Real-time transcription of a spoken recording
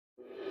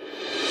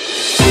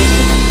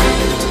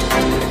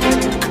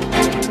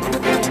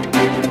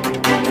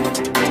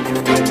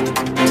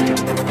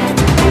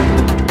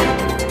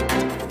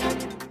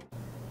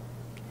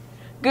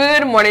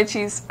morning,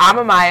 Chiefs. I'm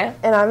Amaya.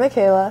 And I'm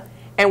Michaela.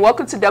 And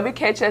welcome to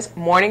WKHS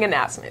Morning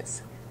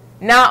Announcements.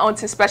 Now on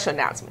to special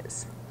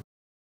announcements.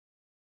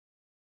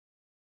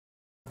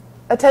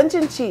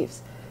 Attention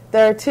Chiefs,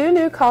 there are 2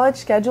 new college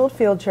scheduled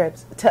field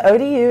trips to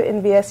ODU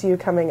and VSU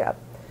coming up.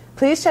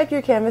 Please check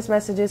your Canvas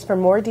messages for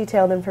more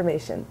detailed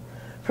information.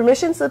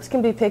 Permission slips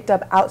can be picked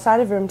up outside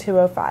of room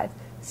 205.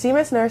 See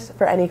Ms. Nurse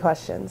for any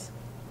questions.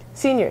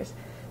 Seniors,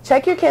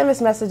 check your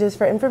Canvas messages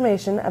for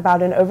information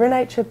about an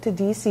overnight trip to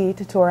D.C.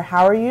 to tour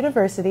Howard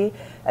University,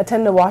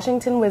 attend a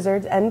Washington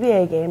Wizards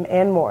NBA game,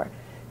 and more.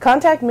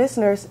 Contact Ms.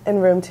 Nurse in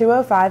room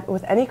 205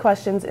 with any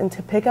questions and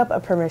to pick up a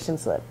permission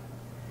slip.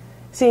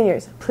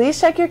 Seniors,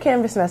 please check your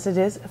Canvas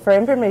messages for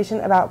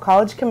information about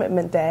College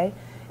Commitment Day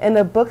and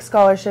the Book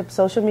Scholarship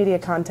social media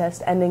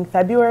contest ending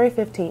February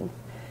 15th.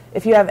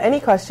 If you have any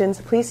questions,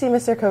 please see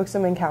Mr.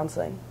 Coaxum in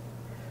counseling.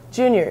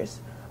 Juniors,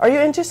 are you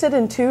interested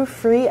in 2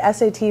 free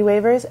SAT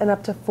waivers and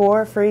up to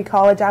 4 free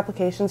college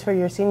applications for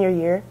your senior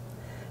year?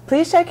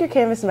 Please check your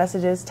Canvas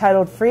messages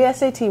titled Free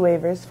SAT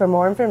Waivers for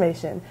more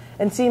information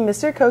and see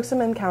Mr.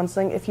 Coaxum in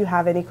counseling if you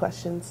have any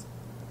questions.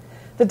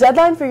 The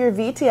deadline for your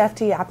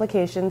VTFT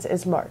applications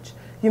is March.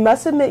 You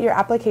must submit your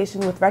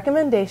application with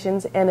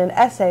recommendations and an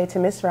essay to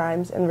Ms.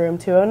 Rhymes in room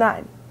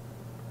 209.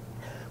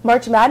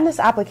 March Madness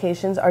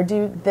applications are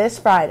due this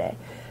Friday.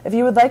 If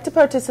you would like to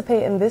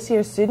participate in this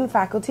year's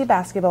student-faculty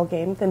basketball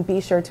game, then be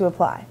sure to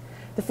apply.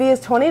 The fee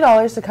is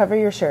 $20 to cover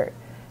your shirt.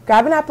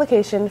 Grab an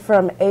application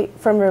from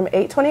room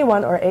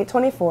 821 or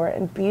 824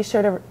 and be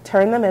sure to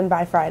turn them in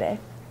by Friday.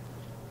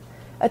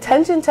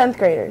 Attention 10th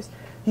graders.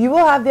 You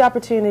will have the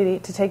opportunity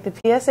to take the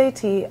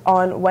PSAT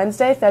on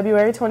Wednesday,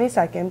 February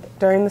 22nd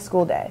during the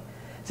school day.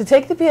 To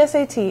take the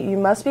PSAT, you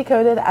must be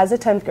coded as a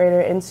 10th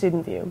grader in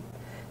StudentView.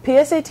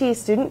 PSAT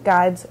student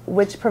guides,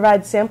 which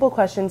provide sample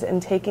questions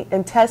and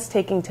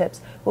test-taking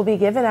tips, will be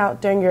given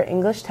out during your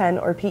English 10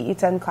 or PE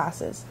 10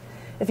 classes.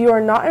 If you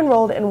are not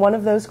enrolled in one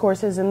of those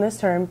courses in this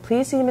term,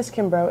 please see Ms.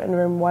 Kimbrough in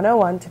room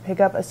 101 to pick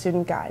up a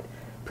student guide.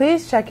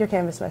 Please check your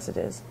Canvas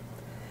messages.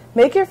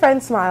 Make your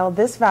friends smile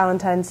this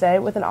Valentine's Day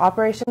with an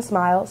Operation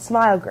Smile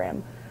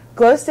Smilegram.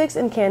 Glow sticks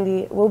and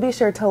candy will be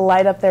sure to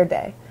light up their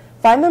day.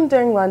 Find them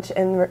during lunch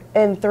in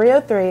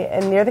 303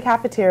 and near the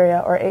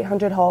cafeteria or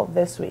 800 Hall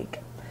this week.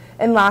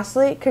 And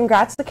lastly,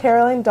 congrats to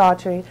Caroline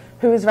Daughtry,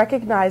 who is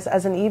recognized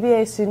as an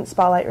EBA Student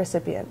Spotlight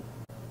recipient.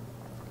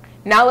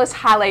 Now let's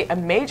highlight a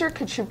major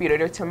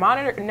contributor to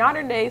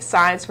modern-day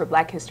science for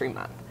Black History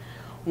Month.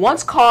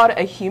 Once called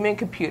a human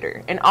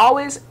computer and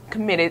always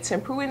committed to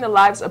improving the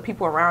lives of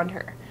people around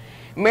her,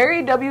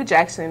 Mary W.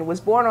 Jackson was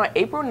born on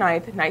April 9,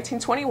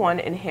 1921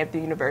 in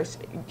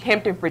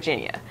Hampton,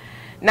 Virginia.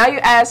 Now you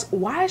ask,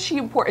 why is she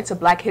important to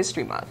Black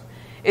History Month?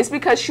 It's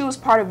because she was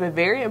part of a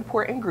very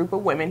important group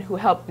of women who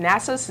helped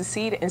NASA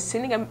succeed in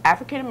sending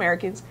African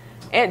Americans,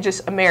 and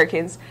just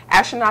Americans,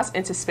 astronauts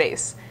into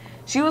space.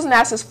 She was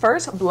NASA's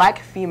first Black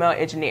female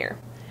engineer.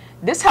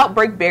 This helped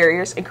break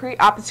barriers and create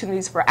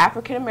opportunities for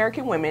African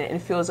American women in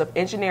fields of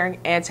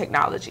engineering and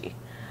technology.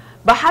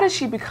 But how did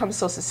she become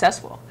so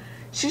successful?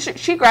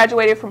 She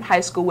graduated from high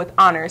school with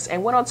honors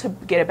and went on to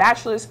get a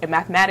bachelor's in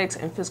mathematics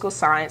and physical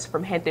science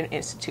from Hampton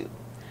Institute.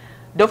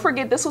 Don't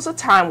forget, this was a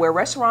time where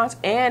restaurants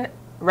and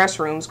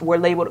restrooms were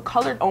labeled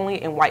colored only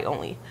and white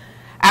only.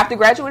 After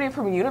graduating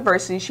from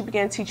university, she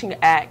began teaching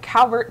at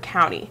Calvert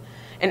County,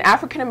 an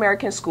African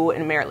American school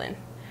in Maryland.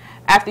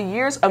 After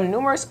years of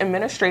numerous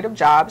administrative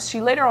jobs,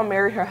 she later on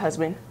married her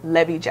husband,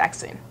 Levy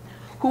Jackson,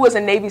 who was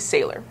a Navy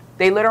sailor.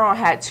 They later on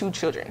had 2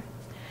 children.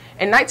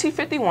 In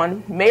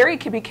 1951, Mary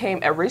became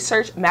a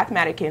research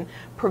mathematician,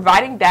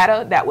 providing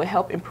data that would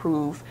help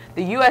improve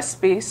the U.S.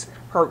 space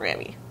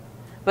programming.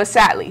 But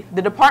sadly,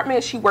 the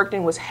department she worked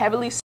in was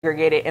heavily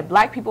segregated and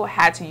Black people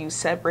had to use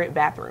separate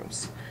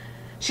bathrooms.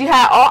 She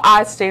had all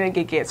odds standing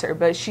against her,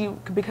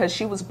 because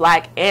she was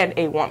Black and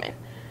a woman.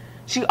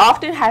 She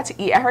often had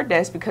to eat at her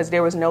desk because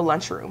there was no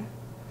lunchroom.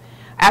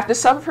 After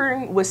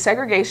suffering with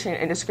segregation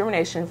and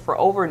discrimination for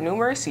over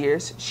numerous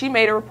years, she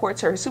made a report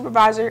to her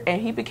supervisor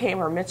and he became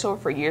her mentor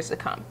for years to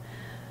come.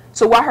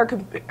 So while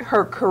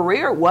her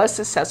career was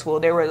successful,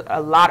 there were a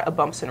lot of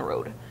bumps in the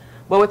road.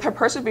 But with her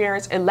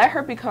perseverance, it let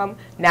her become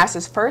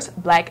NASA's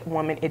first Black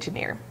woman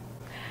engineer.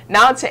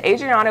 Now to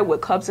Adriana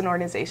with clubs and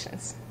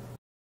organizations.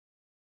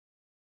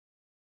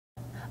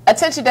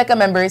 Attention DECA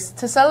members,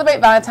 to celebrate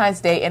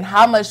Valentine's Day and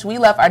how much we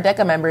love our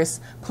DECA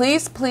members,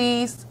 please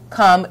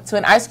come to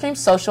an ice cream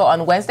social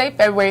on Wednesday,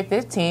 February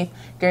 15th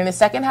during the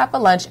second half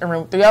of lunch in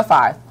room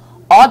 305.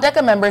 All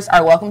DECA members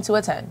are welcome to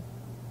attend.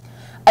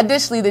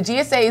 Additionally, the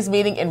GSA is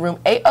meeting in room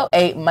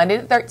 808 Monday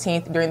the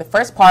 13th during the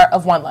first part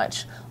of One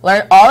Lunch.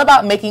 Learn all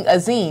about making a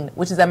zine,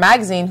 which is a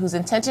magazine whose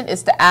intention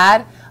is to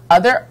add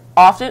other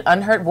often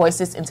unheard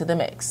voices into the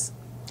mix.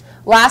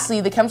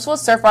 Lastly, the Kempsville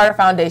Surfrider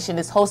Foundation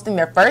is hosting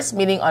their first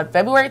meeting on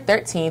February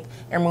 13th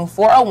in room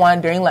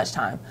 401 during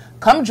lunchtime.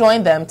 Come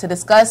join them to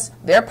discuss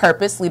their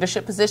purpose,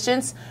 leadership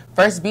positions,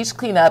 first beach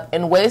cleanup,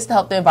 and ways to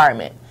help the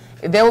environment.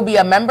 There will be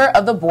a member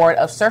of the board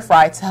of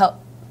Surfride to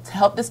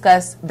help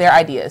discuss their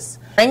ideas.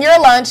 Bring your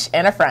lunch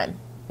and a friend.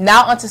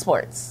 Now on to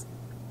sports.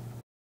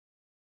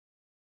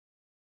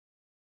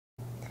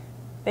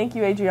 Thank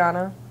you,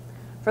 Adriana.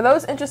 For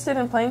those interested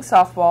in playing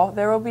softball,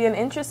 there will be an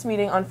interest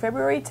meeting on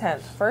February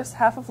 10th, first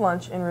half of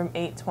lunch in room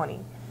 820.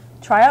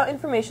 Tryout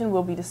information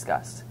will be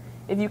discussed.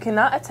 If you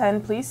cannot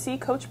attend, please see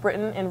Coach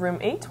Britton in room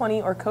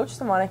 820 or Coach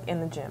Simonic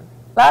in the gym.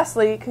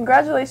 Lastly,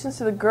 congratulations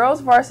to the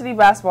girls varsity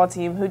basketball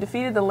team who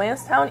defeated the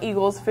Lansdowne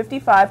Eagles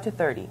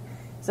 55-30.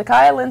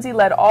 Zakiah Lindsay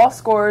led all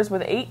scorers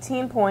with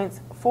 18 points,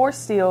 4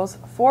 steals,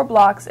 4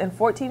 blocks, and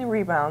 14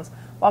 rebounds,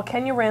 while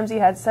Kenya Ramsey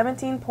had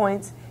 17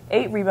 points,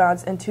 8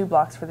 rebounds, and 2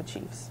 blocks for the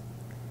Chiefs.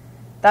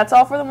 That's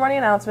all for the morning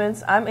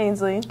announcements. I'm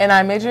Ainsley. And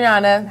I'm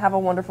Adriana. Have a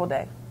wonderful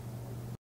day.